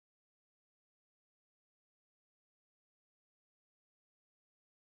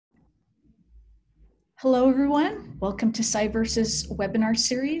Hello, everyone. Welcome to CyVerse's webinar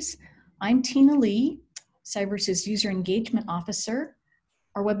series. I'm Tina Lee, CyVerse's User Engagement Officer.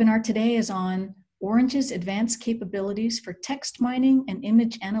 Our webinar today is on Orange's advanced capabilities for text mining and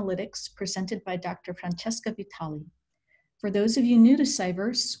image analytics, presented by Dr. Francesca Vitali. For those of you new to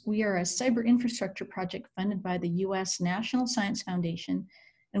CyVerse, we are a cyber infrastructure project funded by the U.S. National Science Foundation,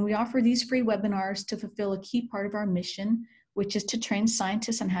 and we offer these free webinars to fulfill a key part of our mission, which is to train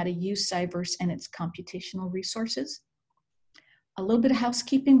scientists on how to use CyVerse and its computational resources. A little bit of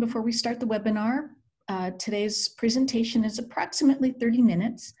housekeeping before we start the webinar. Today's presentation is approximately 30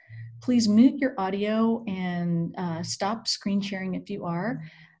 minutes. Please mute your audio and stop screen sharing if you are.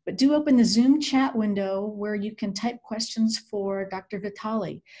 But do open the Zoom chat window where you can type questions for Dr.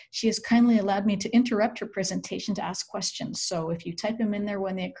 Vitali. She has kindly allowed me to interrupt her presentation to ask questions. So if you type them in there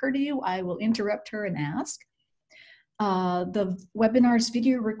when they occur to you, I will interrupt her and ask. The webinar's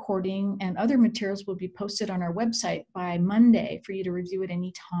video recording and other materials will be posted on our website by Monday for you to review at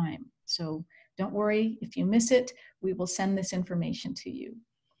any time. So don't worry, if you miss it, we will send this information to you.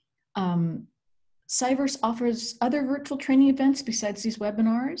 CyVerse offers other virtual training events besides these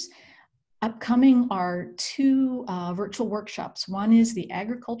webinars. Upcoming are two virtual workshops. One is the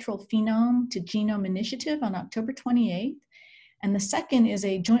Agricultural Phenome to Genome Initiative on October 28th. And the second is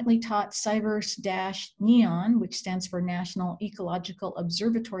a jointly taught CyVerse-NEON, which stands for National Ecological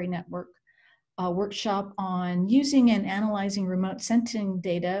Observatory Network, workshop on using and analyzing remote sensing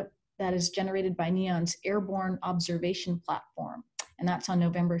data that is generated by NEON's Airborne Observation Platform. And that's on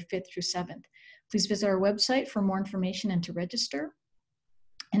November 5th through 7th. Please visit our website for more information and to register.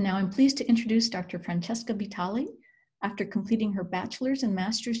 And now I'm pleased to introduce Dr. Francesca Vitali. After completing her bachelor's and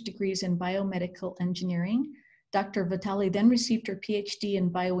master's degrees in biomedical engineering, Dr. Vitali then received her PhD in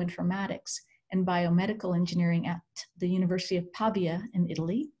bioinformatics and biomedical engineering at the University of Pavia in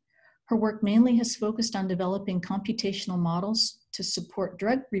Italy. Her work mainly has focused on developing computational models to support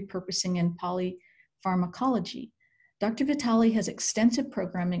drug repurposing and polypharmacology. Dr. Vitali has extensive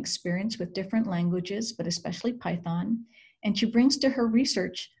programming experience with different languages, but especially Python, and she brings to her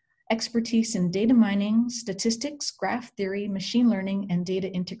research expertise in data mining, statistics, graph theory, machine learning, and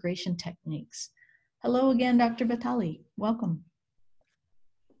data integration techniques. Hello again, Dr. Vitali. Welcome.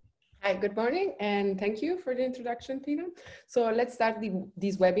 Hi, good morning, and thank you for the introduction, Tina. So let's start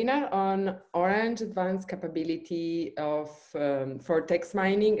this webinar on Orange advanced capability of for text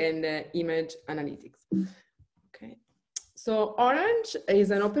mining and image analytics. Okay. So Orange is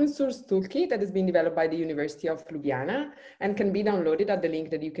an open source toolkit that has been developed by the University of Ljubljana and can be downloaded at the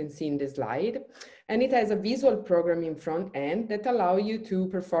link that you can see in the slide. And it has a visual programming front end that allow you to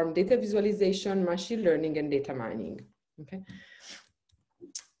perform data visualization, machine learning, and data mining. Okay.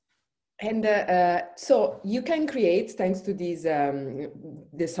 And so you can create, thanks to this,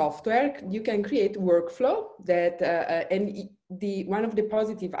 the software, you can create workflow that, one of the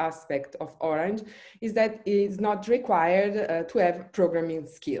positive aspects of Orange is that it is not required to have programming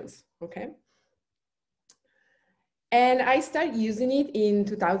skills, okay? And I started using it in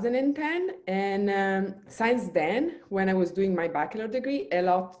 2010, and since then, when I was doing my bachelor degree, a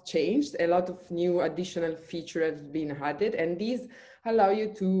lot changed, a lot of new additional features have been added, and these allow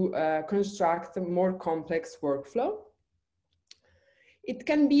you to construct a more complex workflow. It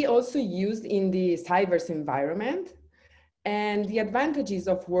can be also used in the CyVerse environment. And the advantages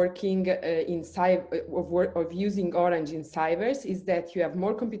of working of using Orange in CyVerse is that you have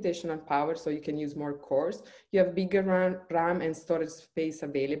more computational power, so you can use more cores. You have bigger RAM and storage space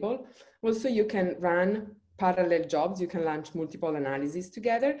available. Also, you can run parallel jobs. You can launch multiple analyses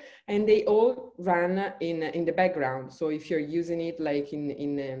together, and they all run in the background. So if you're using it like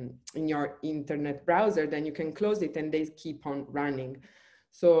in your internet browser, then you can close it and they keep on running.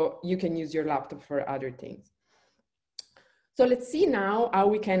 So you can use your laptop for other things. So let's see now how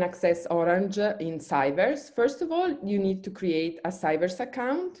we can access Orange in CyVerse. First of all, you need to create a CyVerse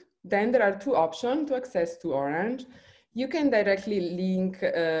account. Then there are two options to access to Orange. You can directly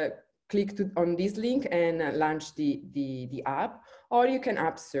click on this link and launch the app, or you can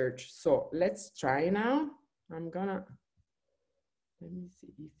app search. So let's try now. Let me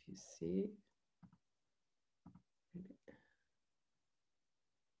see if you see.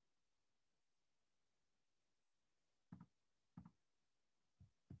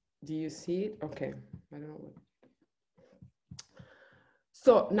 Do you see it? Okay, I don't know what.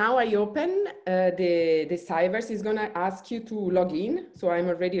 So now I open the CyVerse. Is gonna ask you to log in. So I'm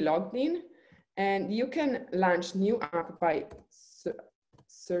already logged in, and you can launch new app by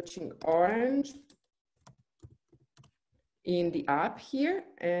searching Orange in the app here.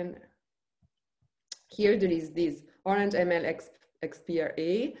 And here there is this Orange ML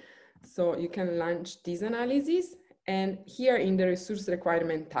XPRA So you can launch these analyses, and here in the resource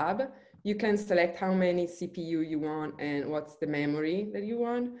requirement tab, you can select how many CPU you want and what's the memory that you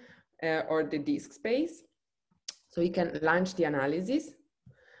want, or the disk space. So you can launch the analysis.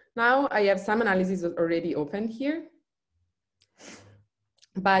 Now I have some analyses already open here,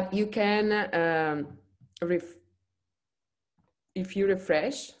 but you can, if you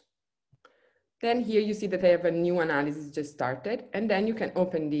refresh, then here you see that I have a new analysis just started, and then you can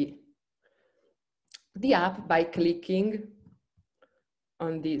open the app by clicking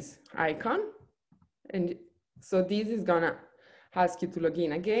on this icon. And so this is gonna ask you to log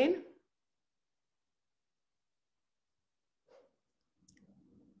in again.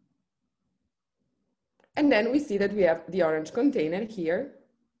 And then we see that we have the orange container here.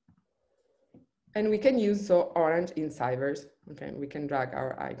 And we can use orange in CyVerse. Okay, we can drag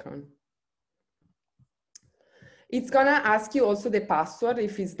our icon. It's gonna ask you also the password.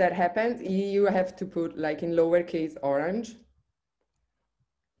 If that happens, you have to put like in lowercase orange.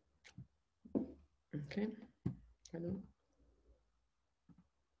 Okay, I don't know.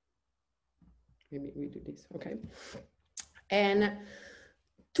 Maybe we do this, okay. And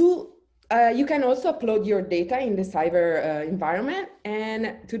you can also upload your data in the Cyber environment.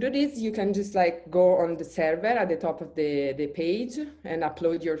 And to do this, you can just like go on the server at the top of the page and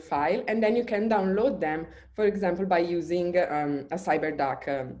upload your file. And then you can download them, for example, by using a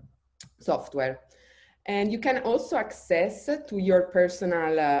CyVerse.org software. And you can also access to your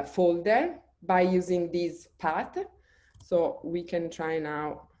personal folder by using this path. So we can try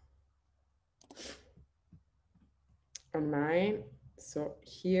now on mine. So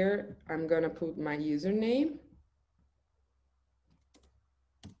here I'm gonna put my username.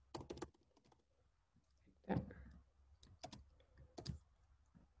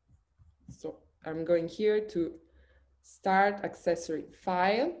 So I'm going here to start accessory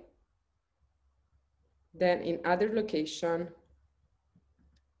file. Then in other location,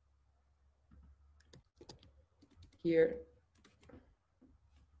 here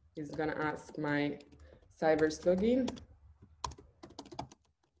is gonna ask my CyVerse login.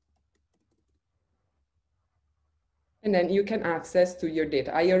 And then you can access to your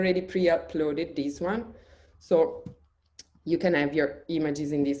data. I already pre-uploaded this one. So you can have your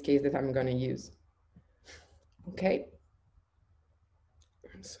images in this case that I'm gonna use. Okay.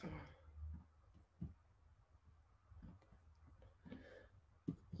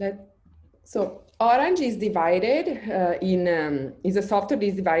 So Orange is divided is a software that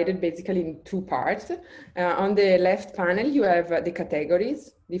is divided basically in two parts. On the left panel, you have the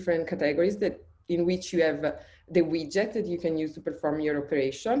categories, different categories in which you have the widget that you can use to perform your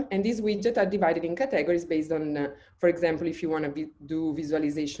operation. And these widgets are divided in categories based on, for example, if you want to do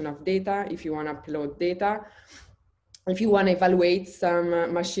visualization of data, if you want to upload data, if you want to evaluate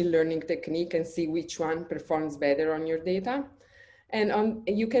some machine learning technique and see which one performs better on your data. And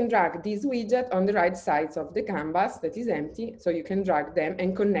you can drag this widget on the right sides of the canvas that is empty. So you can drag them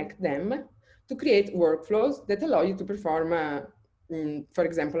and connect them to create workflows that allow you to perform, for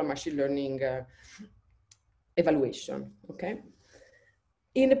example, a machine learning evaluation, okay?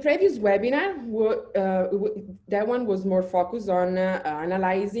 In the previous webinar, that one was more focused on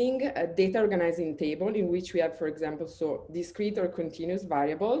analyzing a data organizing table in which we have, for example, so discrete or continuous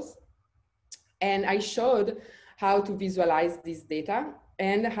variables. And I showed how to visualize this data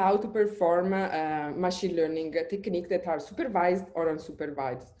and how to perform machine learning techniques that are supervised or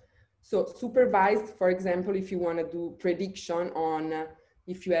unsupervised. So supervised, for example, if you want to do prediction on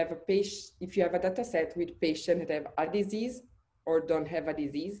if you have a data set with patients that have a disease or don't have a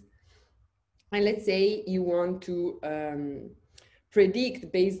disease. And let's say you want to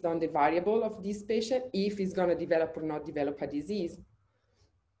predict based on the variable of this patient if he's going to develop or not develop a disease.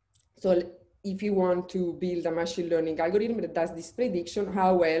 So if you want to build a machine learning algorithm that does this prediction,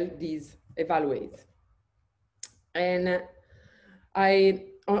 how well this evaluates. And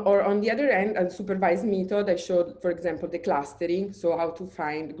or on the other end, a supervised method, I showed, for example, the clustering. So how to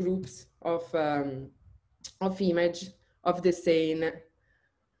find groups of image of the same,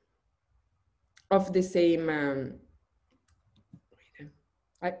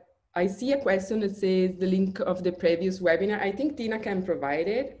 I see a question that says the link of the previous webinar. I think Tina can provide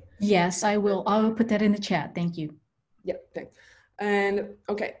it. Yes, I will put that in the chat. Thank you. Yeah, thanks. And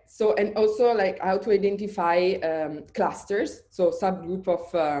okay, so, and also like how to identify clusters, so subgroup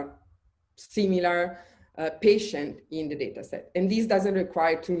of similar patient in the data set. And this doesn't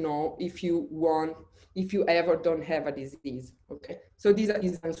require to know if you have or don't have a disease, okay? So this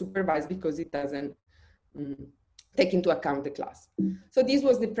is unsupervised because it doesn't take into account the class. So this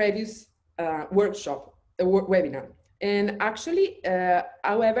was the previous workshop, webinar. And actually,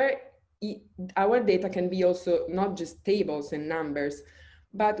 however, our data can be also not just tables and numbers,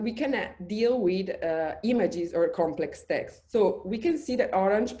 but we can deal with images or complex text. So we can see that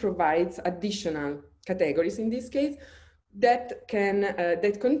Orange provides additional categories in this case that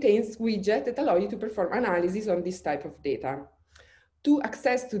contains widgets that allow you to perform analysis on this type of data. To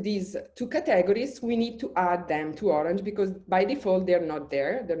access to these two categories, we need to add them to Orange because by default, they're not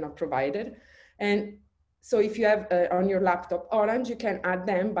there, they're not provided. And so if you have on your laptop Orange, you can add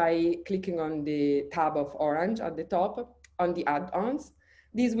them by clicking on the tab of Orange at the top on the add-ons.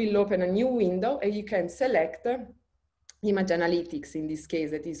 This will open a new window and you can select image analytics, in this case,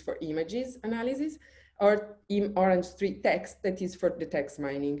 that is for images analysis, or in Orange Street text, that is for the text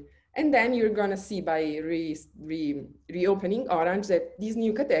mining. And then you're gonna see by reopening Orange that these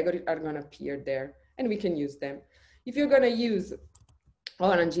new categories are gonna appear there and we can use them. If you're gonna use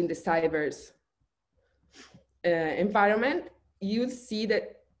Orange in the CyVerse environment, you'll see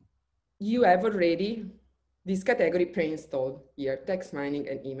that you have already this category pre-installed here, text mining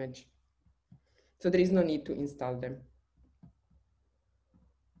and image. So there is no need to install them.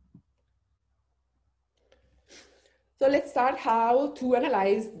 So let's start how to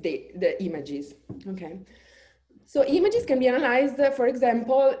analyze the images, okay? So images can be analyzed, for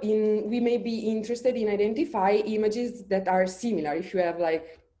example, we may be interested in identify images that are similar. If you have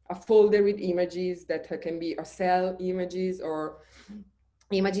like a folder with images that can be a cell images or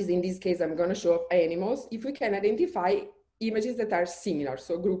images, in this case, I'm gonna show up animals. If we can identify images that are similar,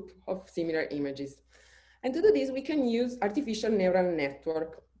 so a group of similar images. And to do this, we can use artificial neural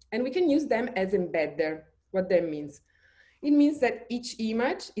network and we can use them as embedder. What that means? It means that each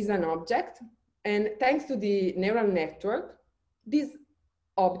image is an object, and thanks to the neural network, these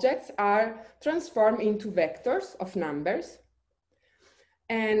objects are transformed into vectors of numbers.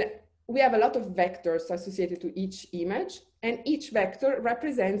 And we have a lot of vectors associated to each image, and each vector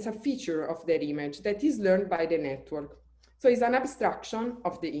represents a feature of that image that is learned by the network. So it's an abstraction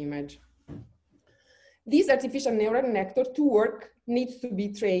of the image. This artificial neural network to work needs to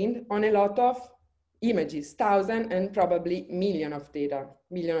be trained on a lot of images, thousands and probably million of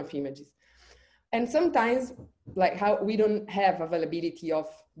images. And sometimes, like how we don't have availability of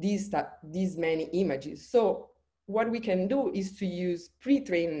these many images. So what we can do is to use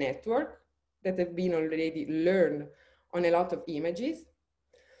pre-trained network that have been already learned on a lot of images.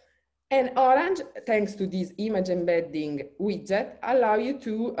 And Orange, thanks to this image embedding widget, allow you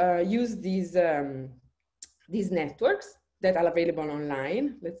to use these networks that are available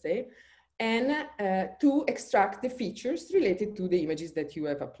online, let's say, and to extract the features related to the images that you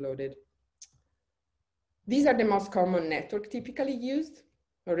have uploaded. These are the most common network typically used,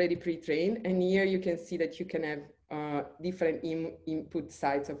 already pre-trained. And here you can see that you can have different input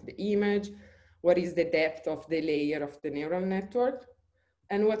sides of the image, what is the depth of the layer of the neural network,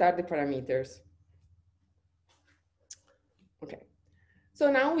 and what are the parameters. Okay,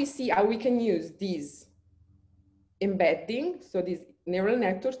 so now we see how we can use these embedding, so these neural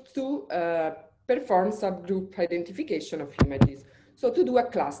networks to perform subgroup identification of images. So to do a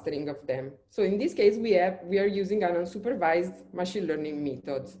clustering of them. So in this case, we are using an unsupervised machine learning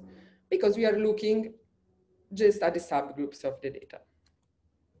methods because we are looking just at the subgroups of the data.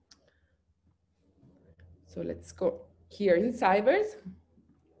 So let's go here in CyVerse.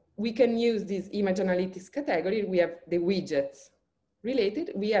 We can use this image analytics category. We have the widgets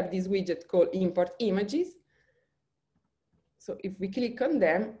related. We have this widget called import images. So if we click on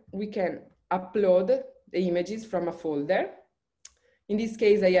them, we can upload the images from a folder. In this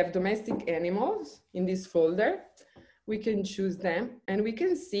case, I have domestic animals in this folder. We can choose them and we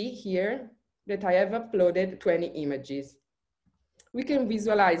can see here that I have uploaded 20 images. We can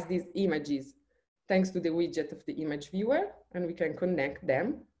visualize these images thanks to the widget of the image viewer, and we can connect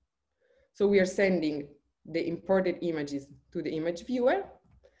them. So we are sending the imported images to the image viewer.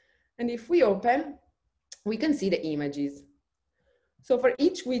 And if we open, we can see the images. So for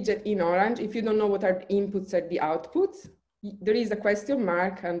each widget in Orange, if you don't know what are the inputs and the outputs, there is a question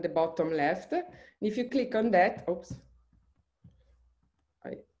mark on the bottom left. And if you click on that, oops.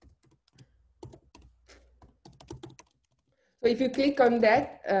 So if you click on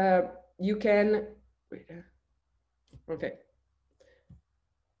that, you can, okay.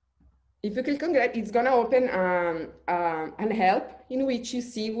 If you click on that, it's gonna open an help in which you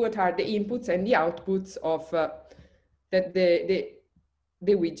see what are the inputs and the outputs of that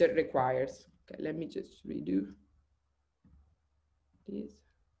the widget requires. Okay, let me just redo this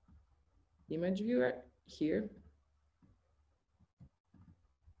image viewer here.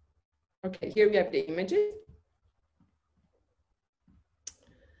 Okay, here we have the images.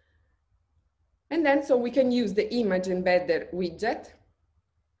 And then so we can use the image embedder widget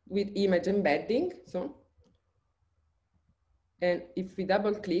with image embedding. So, and if we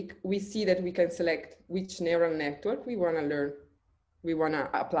double click, we see that we can select which neural network we want to learn, we want to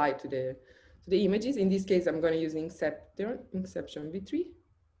apply to the images. In this case, I'm going to use Inception V3.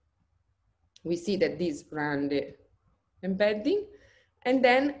 We see that these run the embedding, and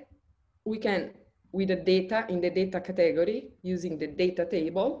then we can, with the data in the data category, using the data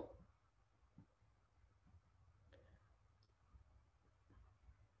table,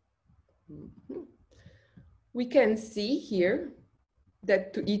 we can see here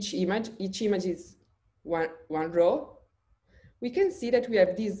that to each image is one row. We can see that we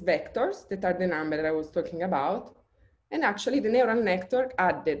have these vectors that are the number that I was talking about. And actually the neural network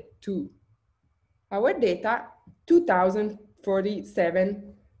added to our data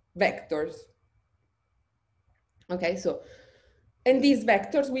 2047 vectors. Okay, so, and these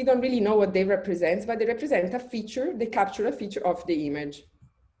vectors, we don't really know what they represent, but they represent a feature, they capture a feature of the image.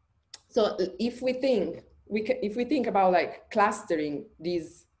 So if we think, if we think about like clustering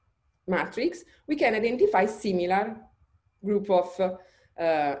these matrix, we can identify similar group of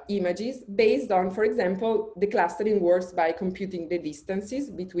images based on, for example, the clustering works by computing the distances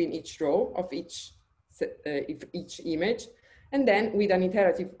between each row of each image, and then with an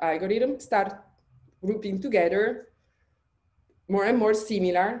iterative algorithm start grouping together more and more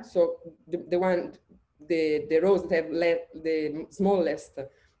similar. So the rows that have the smallest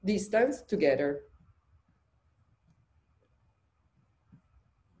distance together.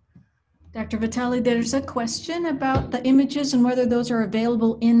 Dr. Vitali, there's a question about the images and whether those are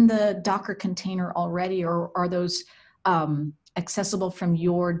available in the Docker container already, or are those accessible from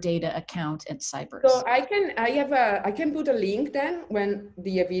your data account at CyVerse? So I can put a link then when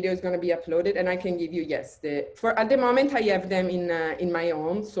the video is going to be uploaded, and I can give you, yes, at the moment I have them in my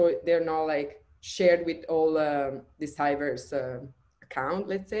own, so they're not like shared with all the CyVerse account,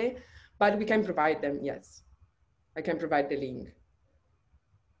 let's say, but we can provide them. Yes, I can provide the link.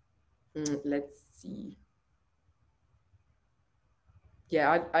 Let's see.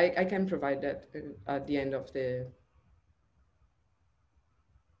 Yeah, I can provide that at the end of the.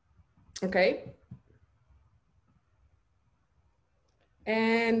 Okay.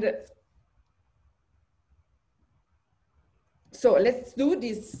 And so let's do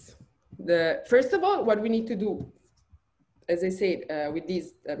this. First of all, what we need to do, as I said, with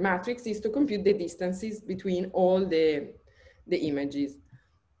this matrix is to compute the distances between all the images.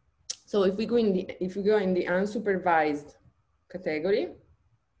 So if we go in the unsupervised category,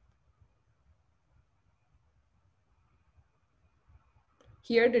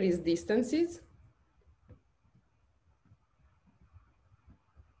 here there is distances.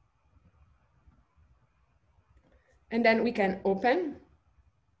 And then we can open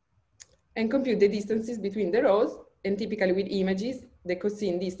and compute the distances between the rows. And typically with images, the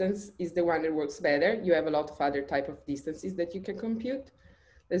cosine distance is the one that works better. You have a lot of other type of distances that you can compute.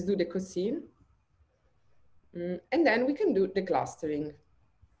 Let's do the cosine. And then we can do the clustering.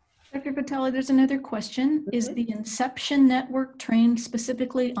 Dr. Vitali, there's another question. Is the Inception network trained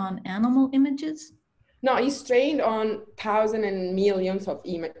specifically on animal images? No, it's trained on thousands and millions of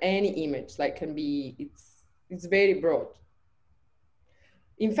any image, like can be, it's very broad.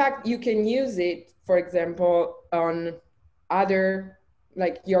 In fact, you can use it, for example, on other,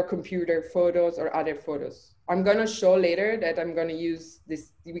 like your computer photos or other photos. I'm gonna show later that I'm gonna use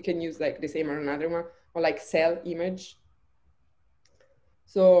this, we can use like the same or another one, or like cell image.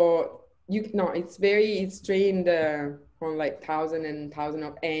 So it's trained on like thousands and thousands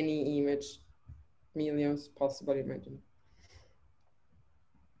of any image, millions possible imagine.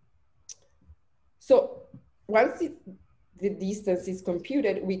 So once the distance is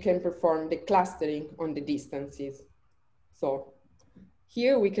computed, we can perform the clustering on the distances. So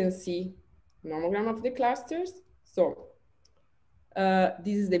here we can see nomogram of the clusters. So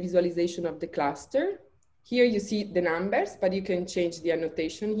this is the visualization of the cluster. Here you see the numbers, but you can change the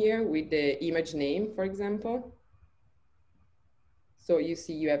annotation here with the image name, for example. So you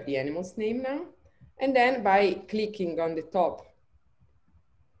see you have the animal's name now. And then by clicking on the top,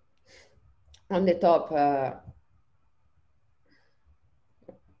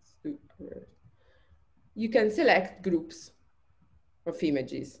 you can select groups of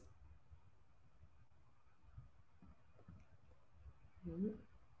images.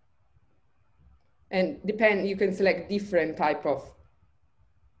 And you can select different type of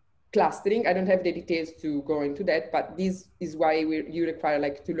clustering. I don't have the details to go into that, but this is why you require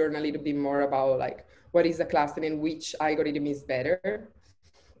like to learn a little bit more about like what is a cluster and which algorithm is better.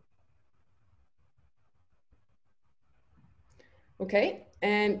 Okay,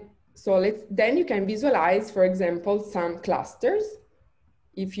 and so then you can visualize, for example, some clusters.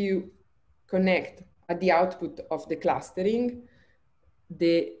 if you connect at the output of the clustering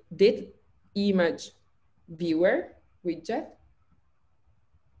the image viewer widget,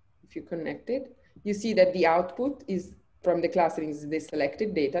 if you connect it, you see that the output is from the clustering is the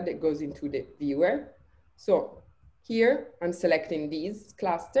selected data that goes into the viewer. So here I'm selecting these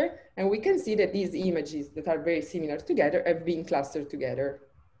cluster, and we can see that these images that are very similar together have been clustered together.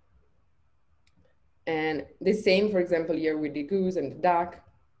 And the same, for example, here with the goose and the duck,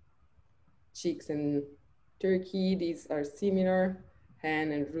 chicks and turkey, these are similar,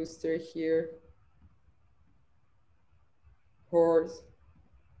 hen and rooster here, horse.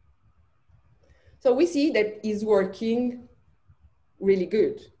 So we see that it's working really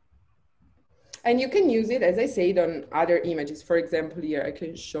good. And you can use it, as I said, on other images. For example, here I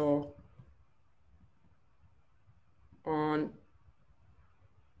can show on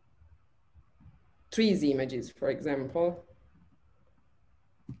trees images, for example.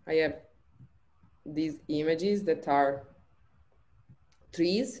 I have these images that are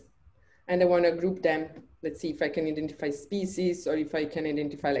trees, and I want to group them. Let's see if I can identify species, or if I can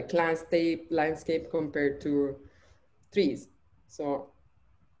identify like landscape compared to trees. So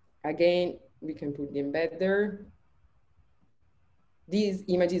again, we can put the embedder. These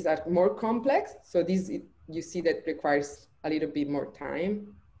images are more complex, so this you see that requires a little bit more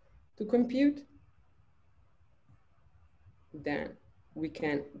time to compute. Then we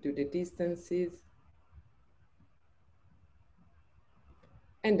can do the distances,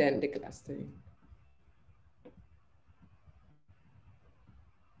 and then the clustering.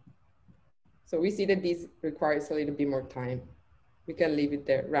 So we see that this requires a little bit more time. We can leave it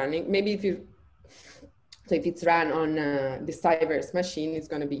there running. Maybe if it's run on the CyVerse machine, it's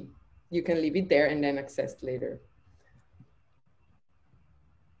going to be, you can leave it there and then access later.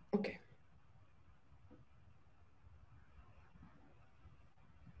 Okay.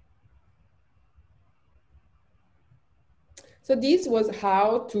 So this was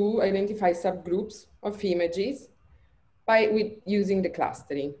how to identify subgroups of images with using the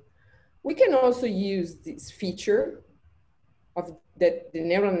clustering. We can also use this feature that the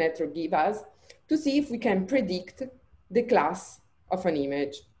neural network gives us to see if we can predict the class of an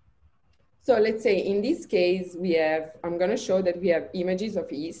image. So let's say in this case, I'm going to show that we have images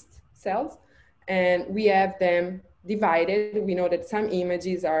of yeast cells, and we have them divided. We know that some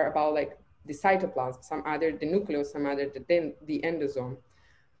images are about like the cytoplasm, some other the nucleus, some other the endosome.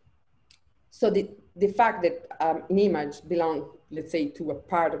 So the fact that an image belongs, let's say, to a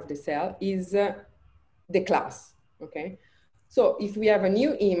part of the cell is the class, okay? So if we have a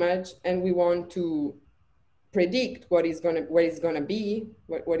new image and we want to predict what it's gonna be,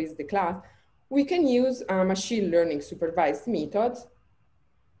 what is the class, we can use a machine learning supervised method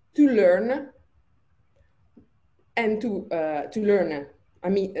to learn and to learn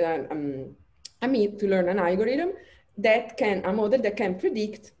to learn an algorithm a model that can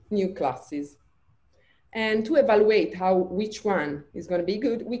predict new classes. And to evaluate which one is going to be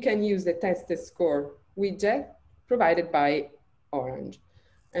good, we can use the tested score widget provided by Orange.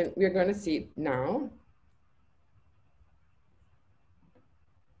 And we're going to see it now.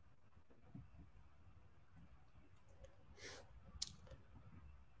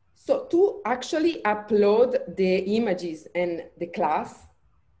 So to actually upload the images and the class,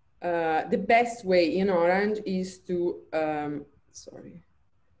 the best way in Orange is to,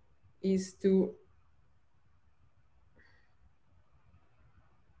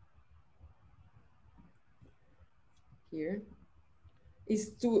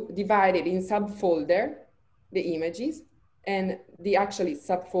 divide it in subfolder, the images, and the actually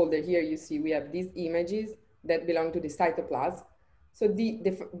subfolder here, you see we have these images that belong to the cytoplasm. So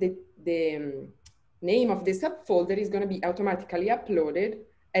the name of the subfolder is going to be automatically uploaded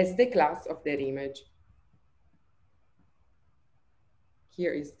as the class of that image.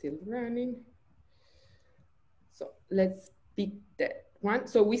 Here is still running. So let's pick that one.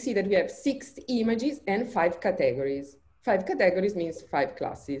 So we see that we have 6 images and 5 categories. 5 categories means 5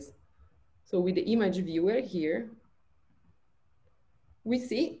 classes. So with the image viewer here, we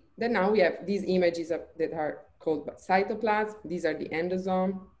see that now we have these images that are called cytoplasm. These are the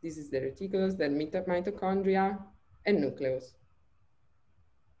endosome. This is the reticulus, the mitochondria, and nucleus.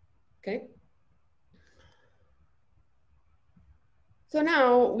 Okay. So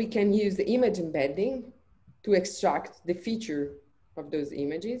now we can use the image embedding to extract the feature of those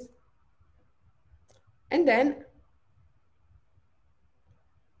images. And then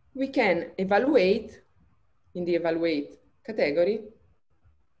we can evaluate in the evaluate category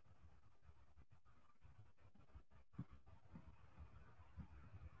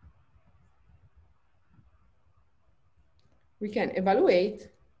we can evaluate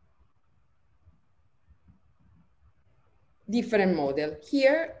different model.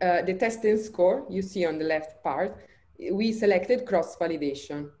 Here, the test and score you see on the left part, we selected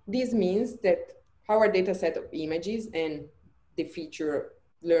cross-validation. This means that our data set of images and the feature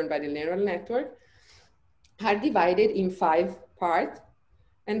learned by the neural network are divided in 5 parts,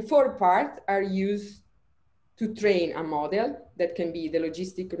 and 4 parts are used to train a model that can be the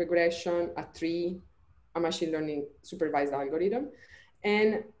logistic regression, a tree, a machine learning supervised algorithm.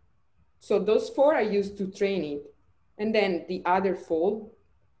 And so those 4 are used to train it. And then the other 4,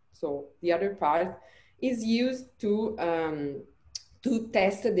 so the other part, is used to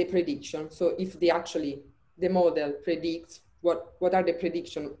test the prediction. So if the model predicts what are the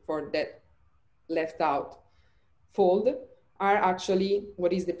predictions for that left out fold, are actually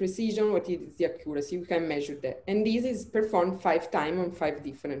what is the precision, what is the accuracy, we can measure that. And this is performed 5 times on 5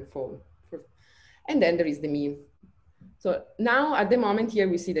 different folds. And then there is the mean. So now at the moment here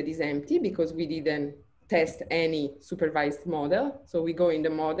we see that it's empty because we didn't test any supervised model. So we go in the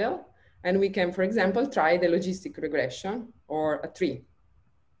model and we can, for example, try the logistic regression or a tree,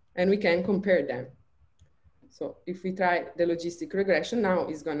 and we can compare them. So if we try the logistic regression, now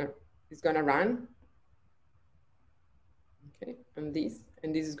it's gonna run. Okay, and this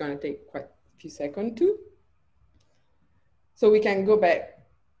is gonna take quite a few seconds too. So we can go back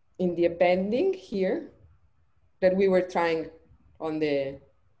in the embedding here that we were trying on the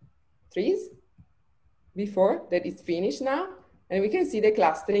trees before, that is finished now. And we can see the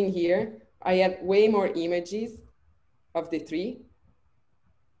clustering here. I have way more images of the tree.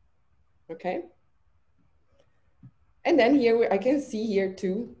 Okay. And then here I can see here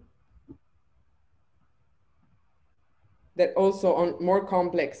too that also on more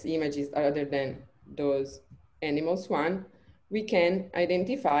complex images other than those animals one, we can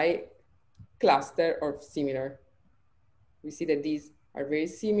identify cluster or similar. We see that these are very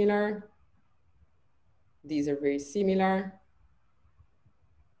similar. These are very similar.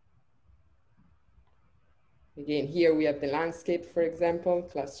 Again, here we have the landscape, for example,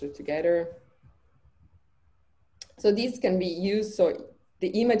 clustered together. So these can be used, so the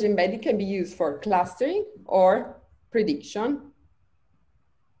image embedding can be used for clustering or prediction,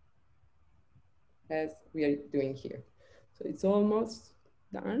 as we are doing here. So it's almost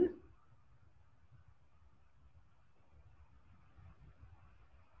done.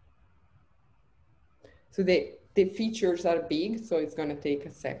 So the features are big, so it's gonna take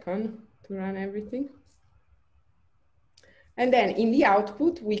a second to run everything. And then in the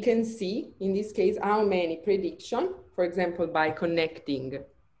output, we can see, in this case, how many prediction, for example, by connecting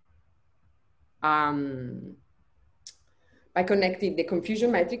the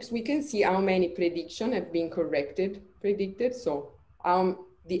confusion matrix, we can see how many prediction have been predicted. So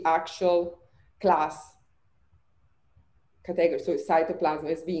the actual class category, so cytoplasm,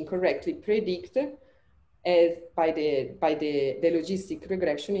 is being correctly predicted as by the logistic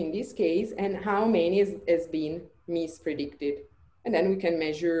regression in this case, and how many has been mispredicted. And then we can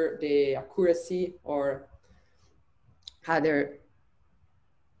measure the accuracy or other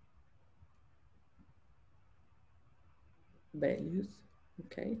values.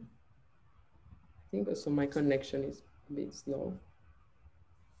 Okay. I think also my connection is a bit slow.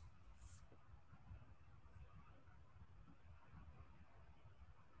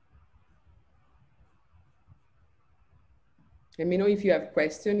 Let me know if you have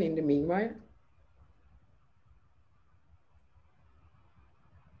questions in the meanwhile.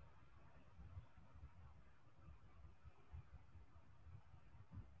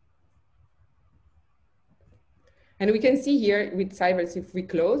 And we can see here with CyVerse, if we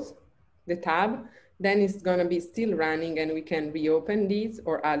close the tab, then it's gonna be still running and we can reopen these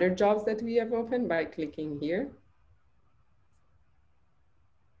or other jobs that we have opened by clicking here.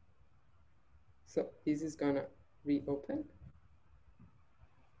 So this is gonna reopen.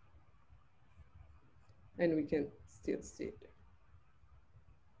 And we can still see it.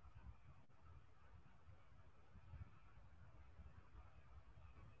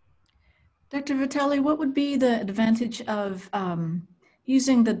 Dr. Vitali, what would be the advantage of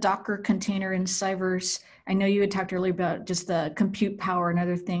using the Docker container in CyVerse? I know you had talked earlier about just the compute power and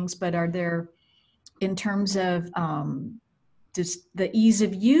other things, but are there, in terms of just the ease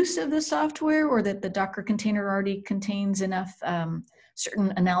of use of the software, or that the Docker container already contains enough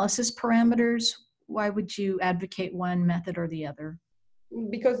certain analysis parameters? Why would you advocate one method or the other?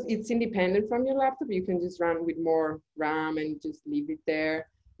 Because it's independent from your laptop, you can just run with more RAM and just leave it there.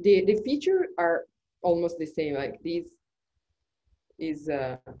 The features are almost the same. Like this is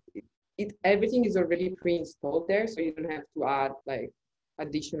everything is already pre-installed there, so you don't have to add like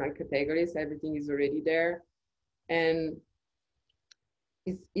additional categories. Everything is already there, and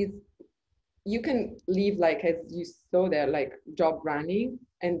you can leave, like, as you saw there, like job running,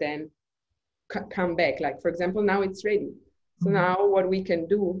 and then come back. Like, for example, now it's ready. So now what we can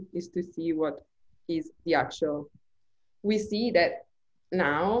do is to see what is the actual. We see that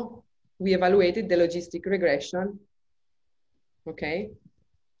now we evaluated the logistic regression, okay,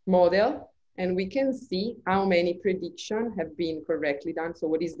 model, and we can see how many predictions have been correctly done. So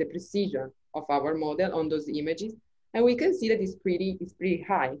what is the precision of our model on those images? And we can see that it's pretty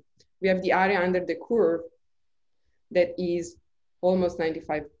high. We have the area under the curve that is almost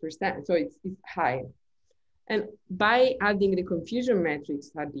 95%, so it's high. And by adding the confusion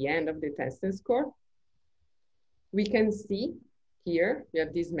matrix at the end of the test and score, we can see here, we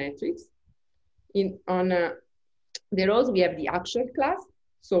have this matrix. On the rows, we have the actual class.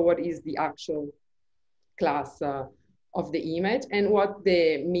 So what is the actual class of the image, and what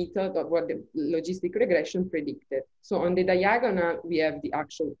the method of what the logistic regression predicted. So on the diagonal, we have the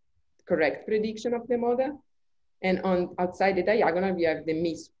actual correct prediction of the model. And on outside the diagonal, we have the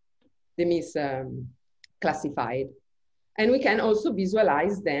classified. And we can also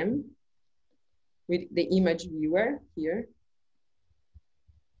visualize them with the image viewer here.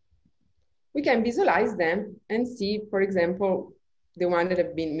 We can visualize them and see, for example, the one that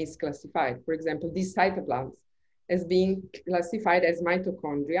have been misclassified. For example, these cytoplasms as being classified as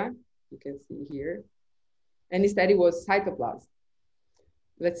mitochondria, you can see here. And instead it was cytoplasm.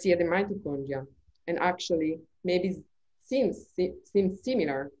 Let's see at the mitochondria. And actually, maybe seems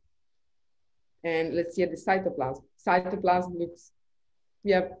similar. And let's see at the cytoplasm. Cytoplasm looks,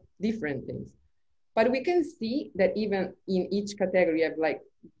 we have different things. But we can see that even in each category, we have like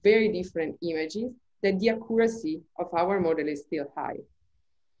very different images, that the accuracy of our model is still high.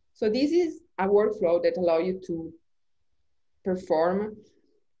 So this is a workflow that allows you to perform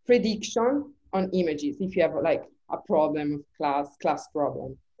prediction on images if you have like a problem of class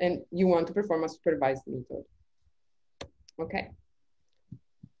problem, and you want to perform a supervised method. Okay.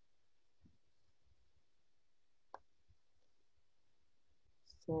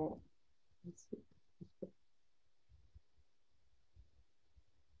 So let's see.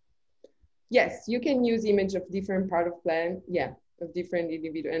 Yes, you can use image of different part of plan, yeah, of different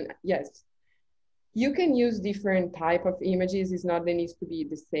individual, and yes, you can use different type of images. It's not that it needs to be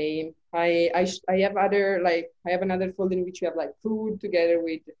the same. I have other, like, I have another folder in which you have like food together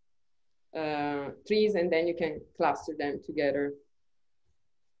with trees, and then you can cluster them together.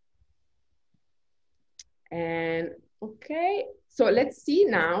 And okay, so let's see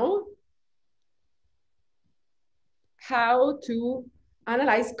now how to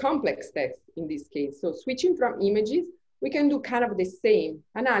analyze complex text in this case. So switching from images, we can do kind of the same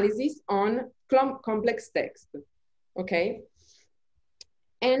analysis on complex text, okay?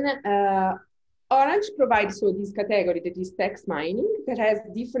 And Orange provides so this category that is text mining that has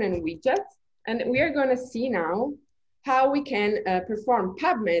different widgets. And we are gonna see now how we can perform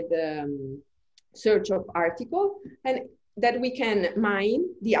PubMed search of article, and that we can mine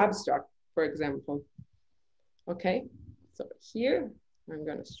the abstract, for example. Okay, so here, I'm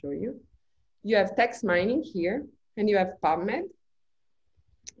gonna show you. You have text mining here, and you have PubMed.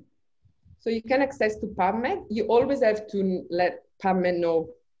 So you can access to PubMed. You always have to let PubMed know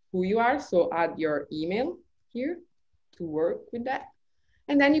who you are, so add your email here to work with that.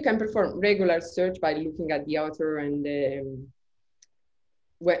 And then you can perform regular search by looking at the author and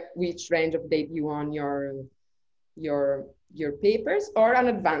which range of date you want your papers, or an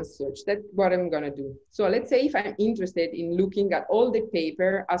advanced search. That's what I'm gonna do. So let's say if I'm interested in looking at all the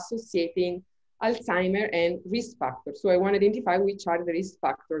paper associating Alzheimer and risk factors. So I want to identify which are the risk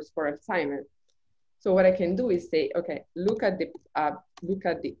factors for Alzheimer. So what I can do is say, okay, look at the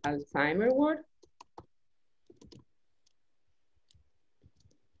Alzheimer word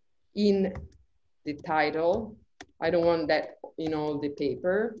in the title. I don't want that in all the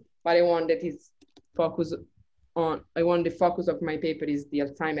paper, but I want that it's focused on, I want the focus of my paper is the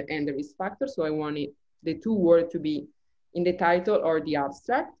Alzheimer and the risk factor. So I want it, the two words to be in the title or the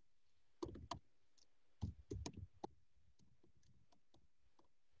abstract.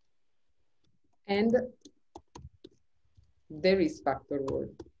 And the risk factor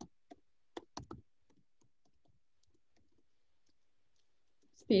word.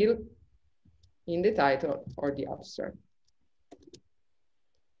 Still in the title or the abstract.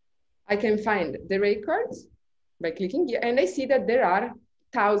 I can find the records by clicking here, and I see that there are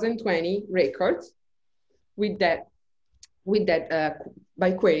 1,020 records with that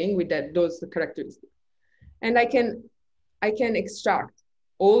by querying with those characteristics. And I can extract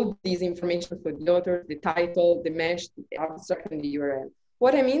all these information for the author, the title, the mesh, the abstract, and the URL.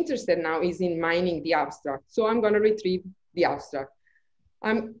 What I'm interested now is in mining the abstract. So I'm gonna retrieve the abstract.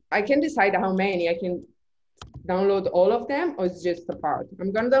 I can decide how many. I can download all of them or it's just a part.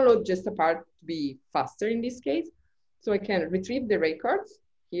 I'm going to download just a part to be faster in this case. So I can retrieve the records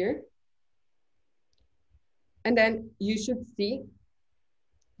here. And then you should see,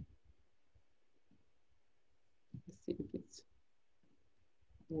 let's see if it's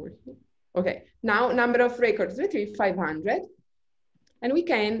working. Okay, now number of records retrieved 500. And we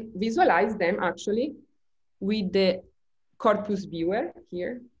can visualize them actually with the corpus viewer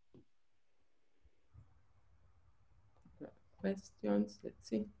here. Questions, let's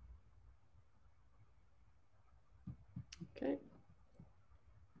see. Okay.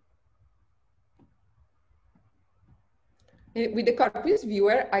 And with the corpus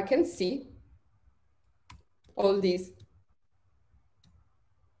viewer, I can see all these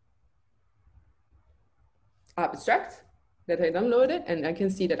abstracts that I downloaded, and I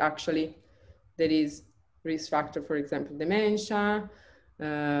can see that actually there is risk factor, for example, dementia.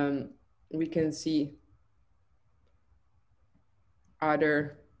 We can see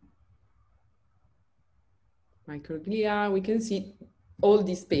other microglia. We can see all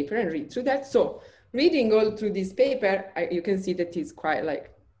this paper and read through that. So reading all through this paper, you can see that it's quite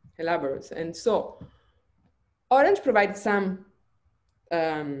like elaborate. And so Orange provides some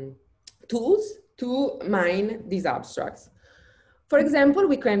tools to mine these abstracts. For example,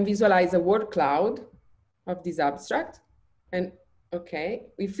 we can visualize a word cloud of this abstract. And okay,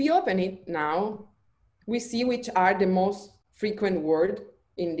 if we open it now, we see which are the most frequent word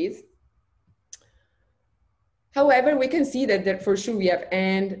in this. However, we can see that for sure we have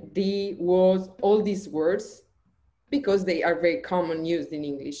and, the, was, all these words because they are very common used in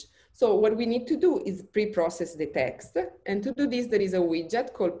English. So what we need to do is pre-process the text. And to do this, there is a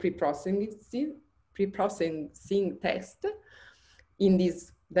widget called pre-processing text in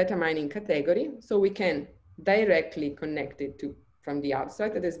this data mining category. So we can directly connect it from the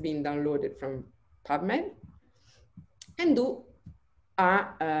abstract that has been downloaded from PubMed and do a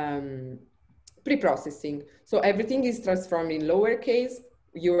pre-processing. So everything is transformed in lowercase,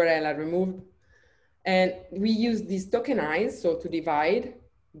 URL are removed, and we use this tokenize, so to divide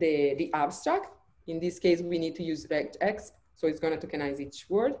the abstract. In this case, we need to use regex, so it's going to tokenize each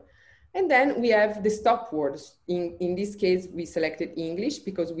word. And then we have the stop words. In this case, we selected English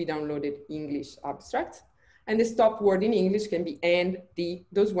because we downloaded English abstract. And the stop word in English can be and, the,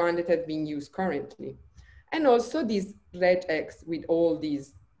 those ones that have been used currently. And also this regex with all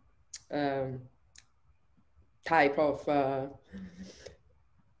these type of,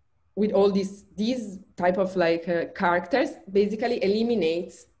 with all these type of like characters, basically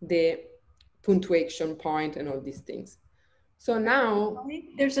eliminates the punctuation point and all these things. So now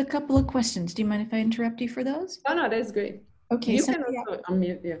there's a couple of questions. Do you mind if I interrupt you for those? Oh no, that's great. Okay, you so can also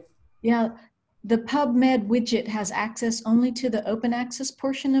unmute, yeah. Yeah, the PubMed widget has access only to the open access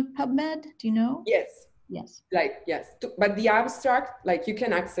portion of PubMed. Do you know? Yes. Yes. Like, yes, but the abstract, like you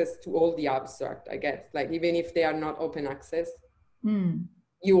can access to all the abstract, I guess, like even if they are not open access,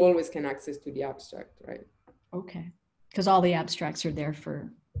 you always can access to the abstract, right? Okay, because all the abstracts are there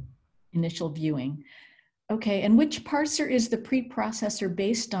for initial viewing. Okay, and which parser is the preprocessor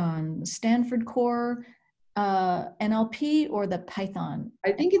based on? Stanford Core, NLP, or the Python?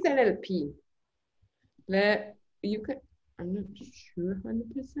 I think it's NLP. You can, I'm not sure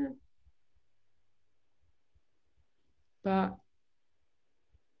 100%. But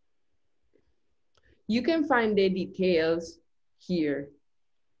you can find the details here.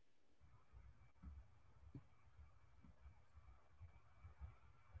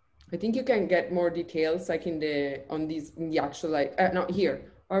 I think you can get more details like in the actual like not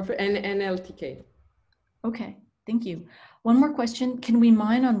here or for NLTK. Okay, thank you. One more question. Can we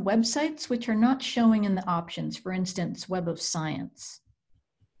mine on websites which are not showing in the options, for instance, Web of Science?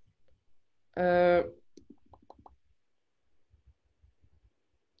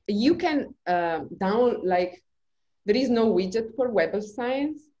 You can like, there is no widget for Web of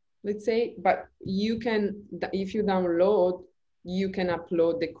Science, let's say, but you can, if you download, you can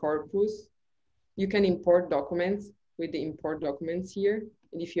upload the corpus. You can import documents with the import documents here.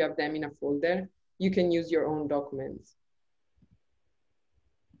 And if you have them in a folder, you can use your own documents.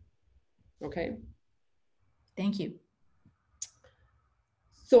 Okay. Thank you.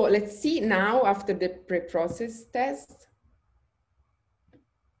 So let's see now, after the pre-process test,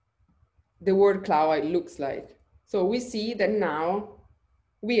 the word cloud looks like. So we see that now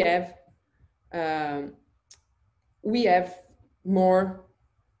we have more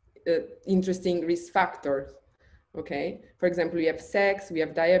interesting risk factors. Okay, for example, we have sex, we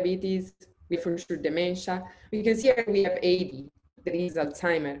have diabetes, we have for sure dementia. We can see here we have AD, that is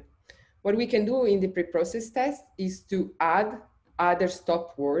Alzheimer. What we can do in the pre-process test is to add other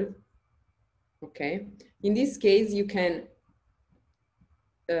stop word. Okay, in this case, you can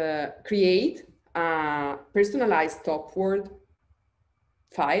create a personalized stop word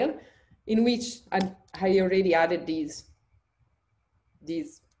file in which I already added these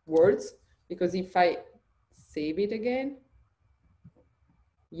words, because if I save it again,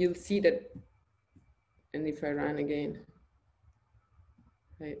 you'll see that, and if I run again,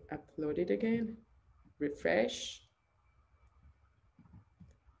 I upload it again, refresh,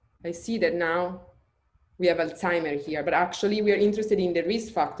 I see that now we have Alzheimer here, but actually we are interested in the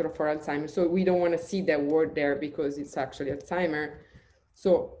risk factor for Alzheimer. So we don't want to see that word there because it's actually Alzheimer.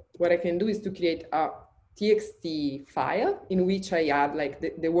 So what I can do is to create a TXT file in which I add like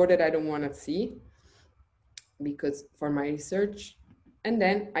the word that I don't want to see because for my research, and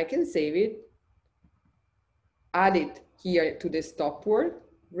then I can save it, add it here to the stop word,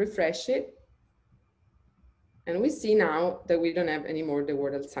 refresh it, and we see now that we don't have anymore the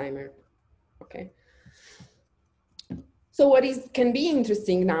word Alzheimer. Okay. So what can be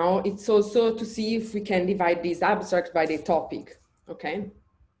interesting now, it's also to see if we can divide these abstracts by the topic, okay?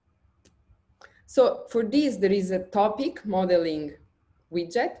 So for this, there is a topic modeling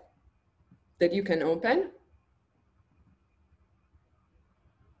widget that you can open.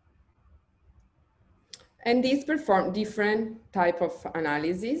 And these perform different type of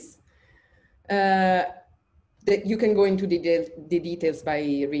analyses that you can go into the details by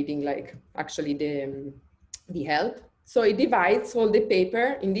reading like actually the help. So it divides all the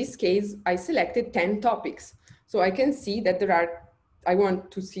paper. In this case, I selected 10 topics. So I can see that there are, I want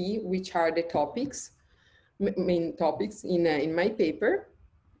to see which are the topics, main topics in my paper.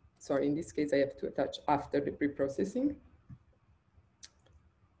 Sorry, in this case, I have to attach after the pre-processing.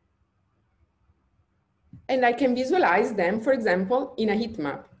 And I can visualize them, for example, in a heat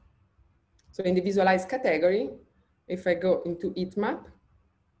map. So in the visualize category, if I go into heat map,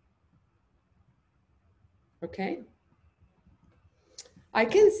 okay, I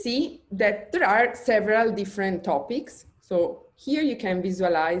can see that there are several different topics. So here you can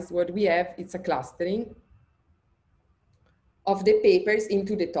visualize what we have. It's a clustering of the papers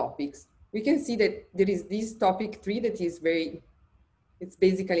into the topics. We can see that there is this topic 3 that is it's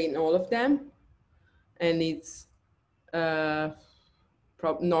basically in all of them. And it's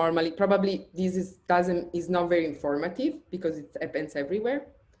probably this is not very informative because it happens everywhere.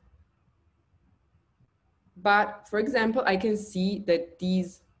 But for example, I can see that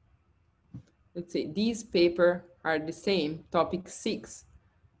these, let's say these paper are the same, topic 6.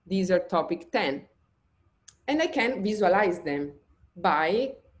 These are topic 10. And I can visualize them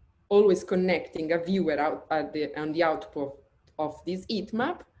by always connecting a viewer out on the output of this heat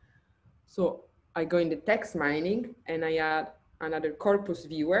map. So I go in the text mining and I add another corpus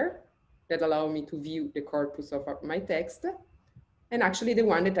viewer that allow me to view the corpus of my text, and actually the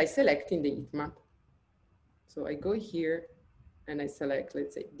one that I select in the heat map. So I go here and I select,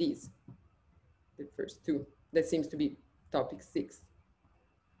 let's say these, the first two. That seems to be topic 6.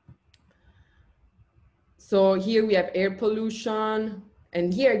 So here we have air pollution,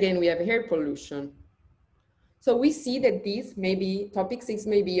 and here again we have air pollution. So we see that these maybe topic 6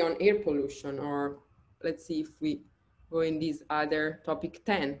 may be on air pollution, or let's see if we go in this other topic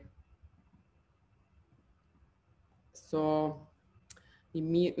 10. So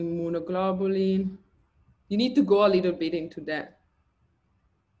immunoglobulin, you need to go a little bit into that.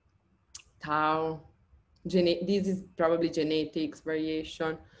 Tau, this is probably genetics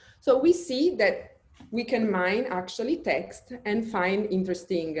variation. So we see that we can mine actually text and find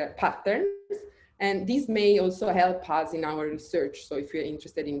interesting patterns. And this may also help us in our research. So if you're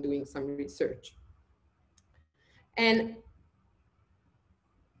interested in doing some research. And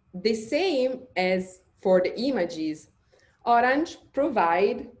the same as for the images, Orange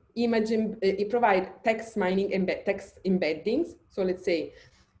provide text mining text embeddings. So let's say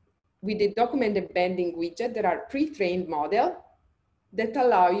with the document embedding widget, there are pre-trained models that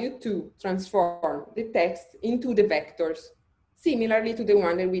allow you to transform the text into the vectors, similarly to the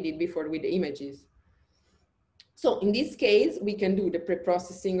one that we did before with the images. So in this case, we can do the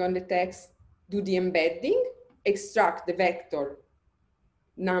pre-processing on the text, do the embedding, extract the vector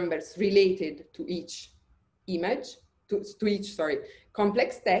numbers related to each image, to each,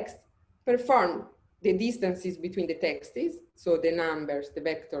 complex text, perform the distances between the texts, so the numbers, the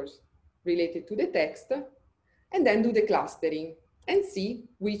vectors related to the text, and then do the clustering and see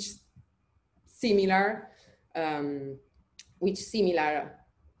which similar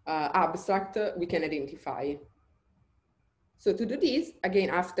abstract we can identify. So to do this, again,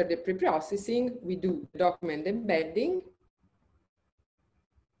 after the pre-processing, we do document embedding.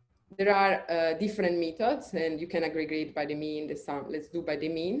 there are different methods, and you can aggregate by the mean, the sum. Let's do by the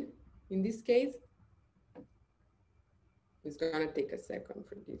mean in this case. It's gonna take a second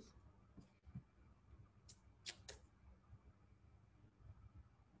for this.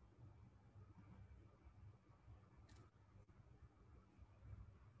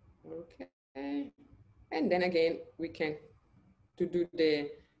 Okay, and then again, we can, to do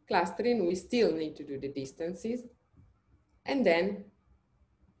the clustering, we still need to do the distances, and then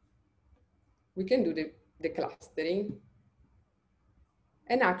we can do the clustering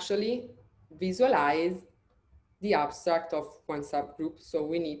and actually visualize the abstract of one subgroup. So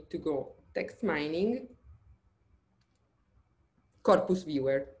we need to go text mining, corpus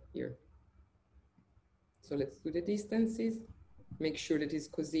viewer here. So let's do the distances, make sure that it's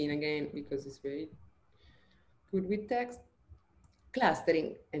Cousin again, because it's very good with text,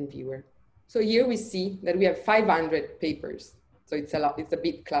 clustering and viewer. So here we see that we have 500 papers. So it's a lot, it's a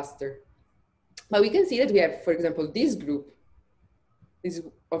big cluster. But we can see that we have, for example, this group is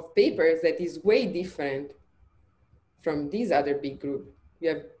of papers that is way different from this other big group. We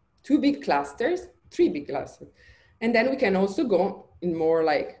have 2 big clusters, 3 big clusters. And then we can also go in more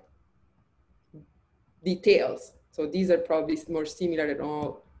like details. So these are probably more similar than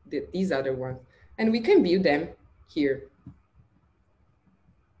all these other ones. And we can view them here.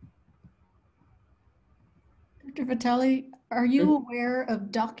 Dr. Vitali, are you aware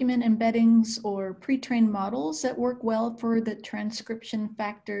of document embeddings or pre-trained models that work well for the transcription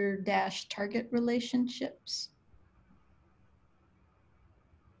factor dash target relationships?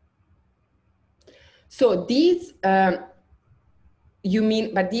 So these, you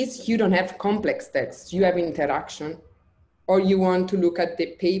mean, but these, you don't have complex text, you have interaction, or you want to look at the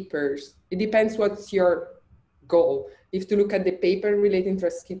papers. It depends what's your goal. If to look at the paper relating to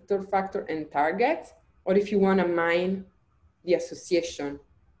transcriptor factor and target, or if you want to mine the association.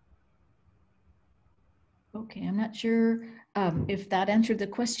 Okay, I'm not sure if that answered the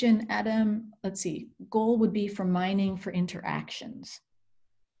question, Adam. Let's see, goal would be for mining for interactions.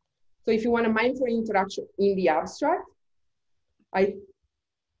 So if you want to mine for interaction in the abstract, I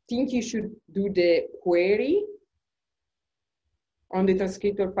think you should do the query on the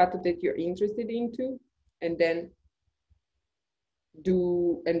transcriptor factor that you're interested into, and then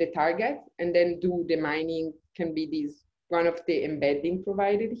do, and the target, and then do the mining, can be this, one of the embedding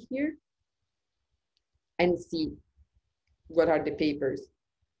provided here, and see what are the papers.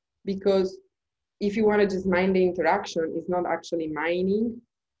 Because if you want to just mine the interaction, it's not actually mining,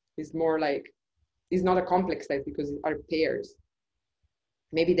 it's more like, it's not a complex type because it are pairs.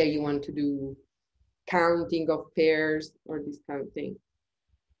 Maybe there you want to do counting of pairs or this kind of thing.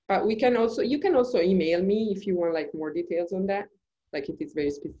 But we can also, you can also email me if you want like more details on that. Like if it's very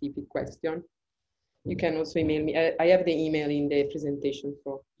specific question, you can also email me. I have the email in the presentation,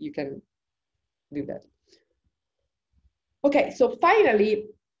 so you can do that. Okay, so finally,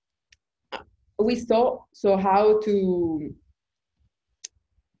 we saw how to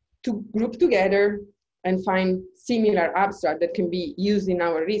group together and find similar abstract that can be used in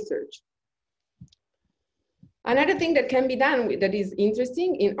our research. Another thing that can be done that is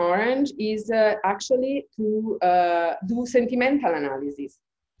interesting in Orange is actually to do sentimental analysis.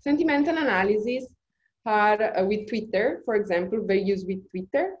 Sentimental analysis are with Twitter, for example, very used with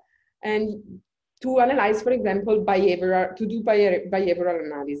Twitter, and to analyze, for example, to do behavioral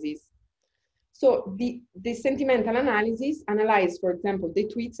analysis. So the sentimental analysis analyze, for example, the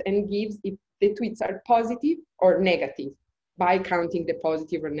tweets and gives if the tweets are positive or negative by counting the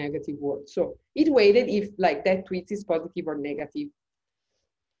positive or negative words. So it weighted if like that tweet is positive or negative.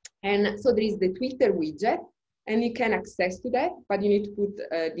 And so there is the Twitter widget, and you can access to that, but you need to put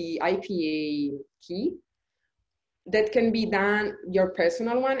the IPA key. That can be done, your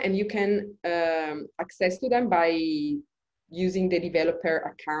personal one, and you can access to them by using the developer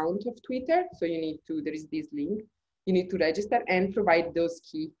account of Twitter. So you need to, there is this link, you need to register and provide those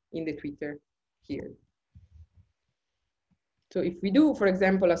keys in the Twitter here. So if we do, for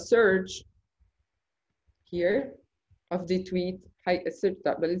example, a search here of the tweet, let's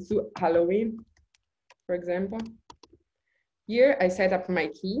do Halloween, for example. Here I set up my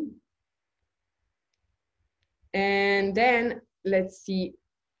key. And then let's see,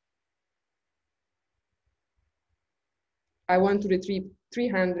 I want to retrieve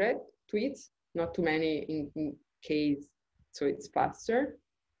 300 tweets, not too many in case, so it's faster.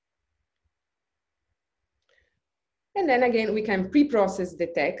 And then again, we can pre-process the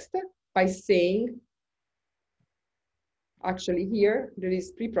text by saying, actually here, there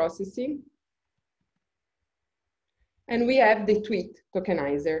is pre-processing. And we have the tweet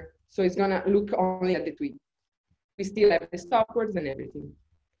tokenizer. So it's gonna look only at the tweet. We still have the stop words and everything.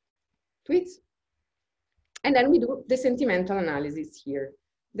 tweets. And then we do the sentimental analysis here.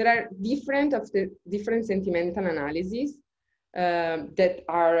 There are different sentimental analyses that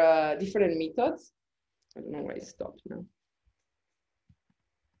are different methods. I don't know why it stopped now.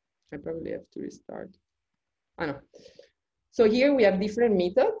 I probably have to restart. I know. So here we have different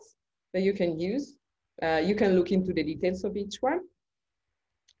methods that you can use. You can look into the details of each one.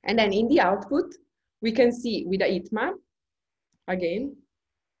 And then in the output, we can see with a heat map, again.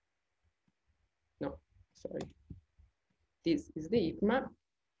 No, sorry. This is the heat map.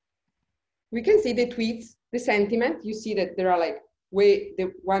 We can see the tweets, the sentiment. You see that there are like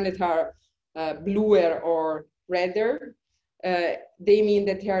the one that are bluer or redder. They mean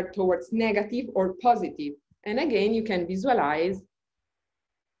that they are towards negative or positive. And again, you can visualize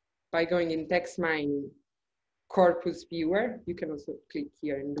by going in text mining corpus viewer. You can also click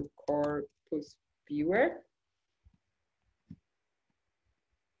here in the corpus viewer.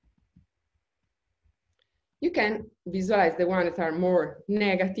 You can visualize the ones that are more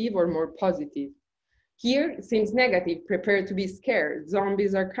negative or more positive. Here it seems negative, prepare to be scared.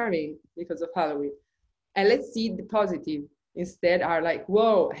 Zombies are coming because of Halloween. And let's see the positive. Instead are like,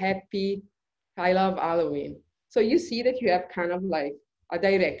 whoa, happy, I love Halloween. So you see that you have kind of like a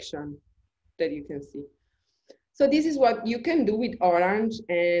direction that you can see. So this is what you can do with Orange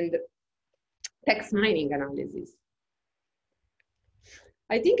and text mining analysis.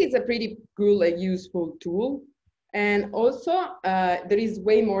 I think it's a pretty good and useful tool. And also there is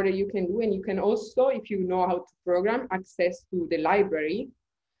way more that you can do. And you can also, if you know how to program, access to the library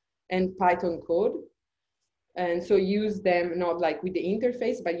and Python code. And so use them not like with the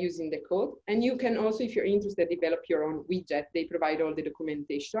interface, but using the code. And you can also, if you're interested, develop your own widget. They provide all the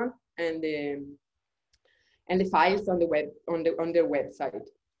documentation and the files on the web on their website.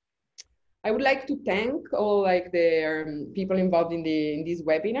 I would like to thank all like the people involved in this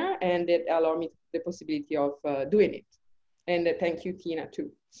webinar and that allow me the possibility of doing it. And thank you, Tina,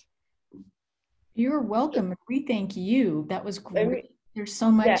 too. You're welcome. We thank you. That was great. There's so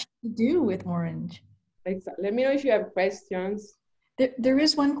much to do with Orange. Exactly. Let me know if you have questions. There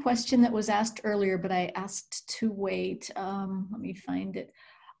is one question that was asked earlier, but I asked to wait. Let me find it.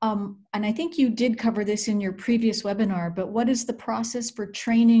 And I think you did cover this in your previous webinar, but what is the process for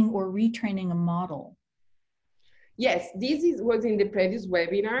training or retraining a model? Yes, this was in the previous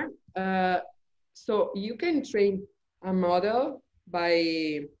webinar. So you can train a model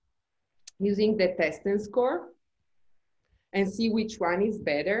by using the test and score and see which one is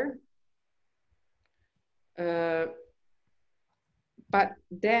better. But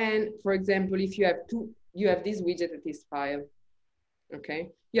then, for example, if you have this widget at this file, okay?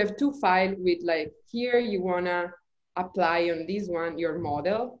 You have two files with like, here you wanna apply on this one, your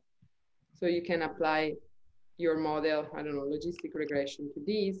model. So you can apply your model, I don't know, logistic regression to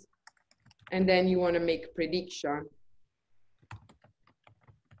this. And then you wanna make prediction.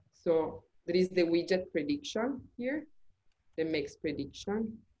 So there is the widget prediction here that makes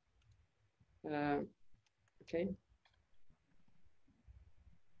prediction. Okay.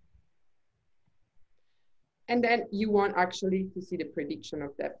 And then you want actually to see the prediction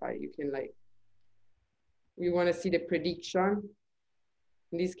of that file. You can like, you want to see the prediction.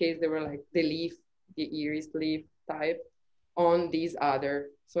 In this case, they were like the leaf, the iris leaf type on these other.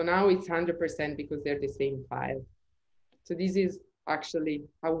 So now it's 100% because they're the same file. So this is actually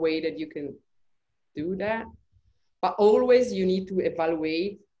a way that you can do that. But always you need to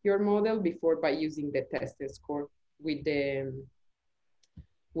evaluate your model before by using the test and score with the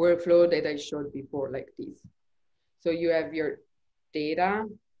workflow that I showed before like this. So you have your data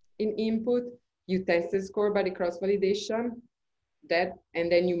in input, you test and score by the cross-validation,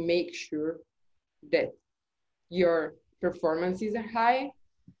 and then you make sure that your performance is high,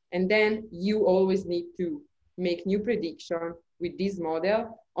 and then you always need to make new prediction with this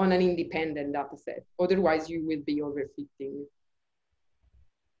model on an independent data set. Otherwise, you will be overfitting.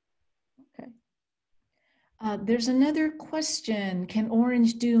 Okay. There's another question. Can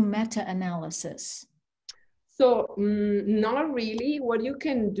Orange do meta-analysis? So not really. What you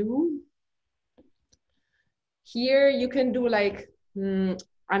can do here, you can do like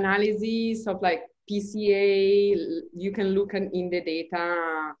analysis of like PCA. You can look in the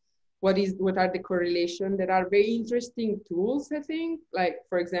data. What are the correlation? There are very interesting tools, I think. Like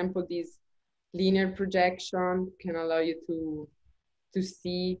for example, this linear projection can allow you to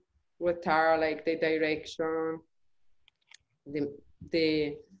see what are like the direction,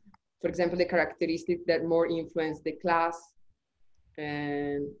 for example, the characteristics that more influence the class.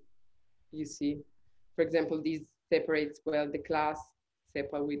 And you see, for example, this separates well the class,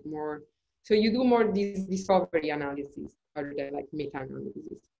 sepal with more. So you do more this discovery analysis rather than like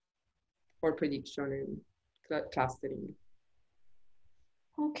meta-analysis. for prediction and clustering.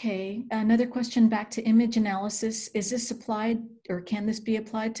 Okay, another question back to image analysis. Is this applied, or can this be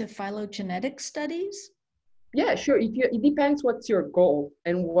applied to phylogenetic studies? Yeah, sure. It depends what's your goal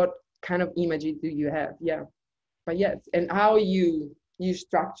and what kind of images do you have. Yeah, but yes, and how you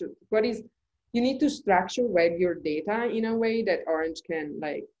structure. You need to structure web your data in a way that Orange can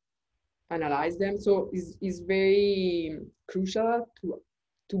like analyze them. So is very crucial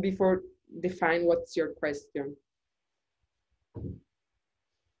to before define what's your question.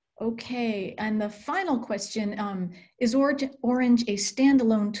 Okay, and the final question, is Orange a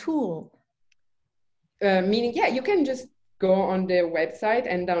standalone tool? Meaning, yeah, you can just go on the website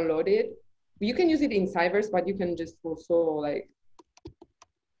and download it. You can use it in CyVerse, but you can just also like,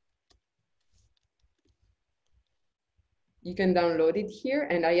 you can download it here,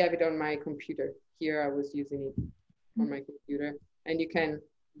 and I have it on my computer. Here I was using it on my computer, and you can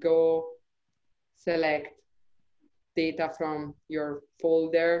go select data from your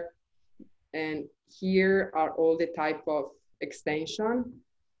folder, and here are all the type of extension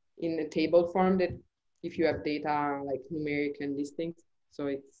in a table form that if you have data like numeric and these things.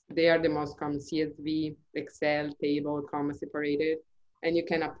 So they are the most common: CSV, Excel, table, comma separated, and you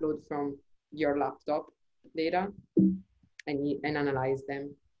can upload from your laptop data and analyze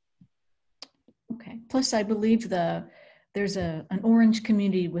them. Okay. Plus, I believe there's an Orange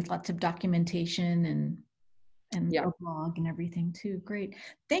community with lots of documentation and yeah. a blog and everything too. Great.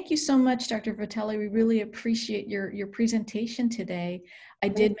 Thank you so much, Dr. Vitali. We really appreciate your presentation today. I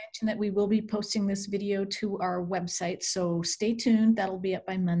did mention that we will be posting this video to our website, so stay tuned. That'll be up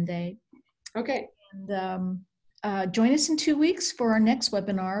by Monday. Okay. And join us in 2 weeks for our next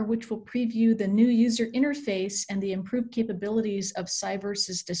webinar, which will preview the new user interface and the improved capabilities of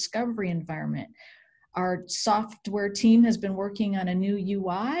CyVerse's discovery environment. Our software team has been working on a new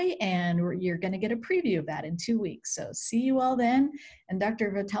UI, and you're going to get a preview of that in 2 weeks. So see you all then. And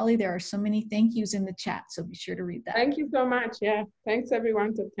Dr. Vitali, there are so many thank yous in the chat, so be sure to read that. Thank you so much. Yeah. Thanks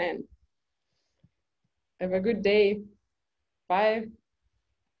everyone to attend. Have a good day. Bye.